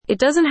It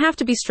doesn't have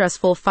to be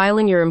stressful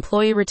filing your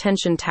employee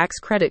retention tax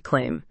credit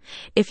claim.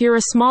 If you're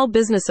a small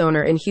business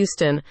owner in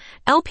Houston,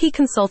 LP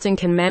Consulting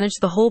can manage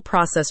the whole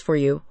process for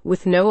you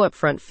with no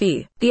upfront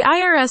fee. The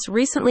IRS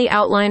recently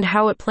outlined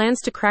how it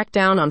plans to crack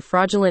down on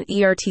fraudulent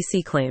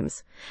ERTC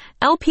claims.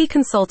 LP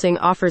Consulting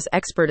offers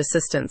expert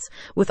assistance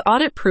with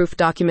audit-proof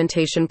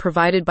documentation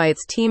provided by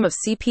its team of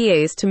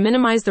CPAs to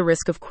minimize the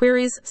risk of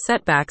queries,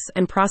 setbacks,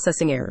 and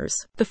processing errors.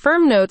 The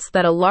firm notes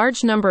that a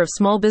large number of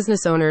small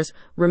business owners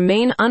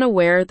remain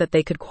unaware that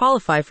they could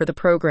qualify for the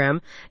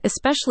program,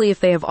 especially if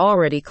they have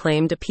already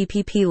claimed a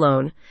PPP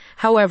loan.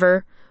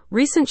 However,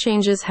 recent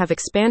changes have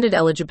expanded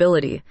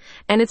eligibility,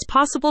 and it's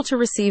possible to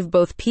receive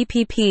both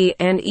PPP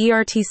and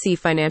ERTC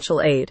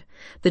financial aid.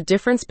 The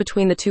difference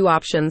between the two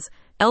options,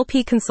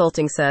 LP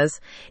Consulting says,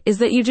 is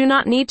that you do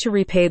not need to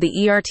repay the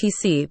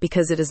ERTC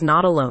because it is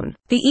not a loan.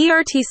 The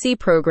ERTC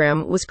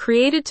program was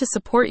created to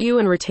support you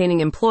in retaining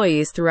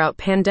employees throughout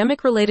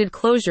pandemic-related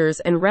closures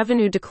and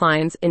revenue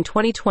declines in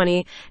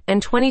 2020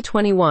 and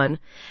 2021,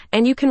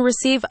 and you can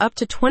receive up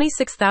to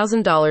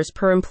 $26,000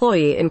 per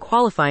employee in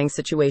qualifying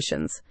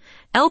situations.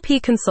 LP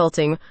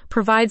Consulting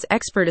provides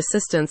expert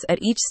assistance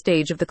at each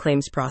stage of the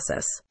claims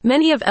process.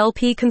 Many of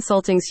LP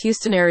Consulting's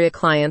Houston area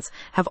clients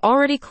have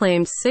already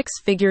claimed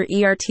six-figure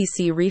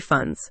ERTC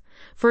refunds.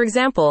 For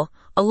example,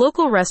 a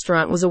local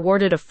restaurant was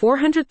awarded a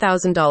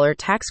 $400,000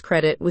 tax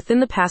credit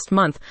within the past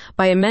month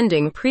by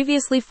amending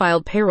previously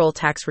filed payroll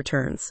tax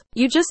returns.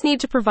 You just need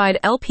to provide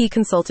LP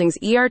Consulting's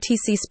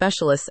ERTC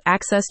specialists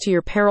access to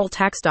your payroll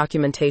tax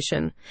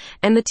documentation,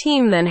 and the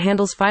team then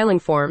handles filing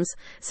forms,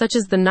 such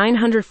as the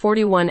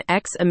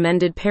 941X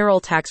amended payroll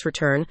tax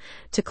return,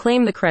 to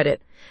claim the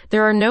credit.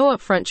 There are no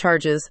upfront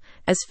charges,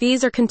 as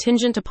fees are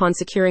contingent upon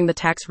securing the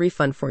tax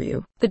refund for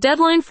you. The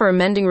deadline for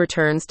amending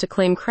returns to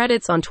claim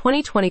credits on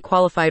 2020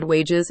 qualified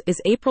wages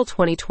is April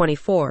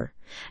 2024.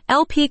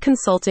 LP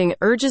Consulting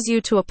urges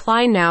you to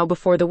apply now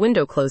before the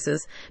window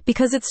closes,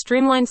 because its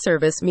streamlined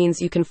service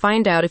means you can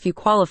find out if you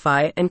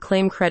qualify and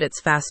claim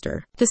credits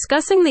faster.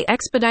 Discussing the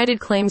expedited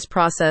claims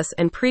process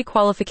and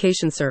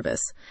pre-qualification service,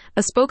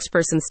 a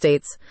spokesperson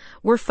states,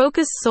 "We're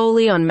focused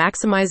solely on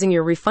maximizing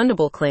your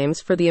refundable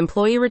claims for the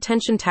employee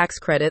retention tax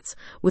credits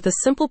with a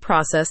simple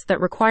process that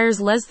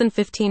requires less than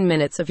 15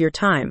 minutes of your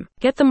time.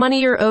 Get the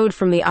money you're owed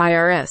from the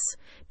IRS.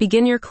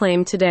 Begin your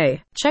claim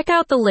today." Check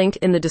out the link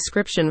in the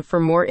description for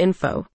more info.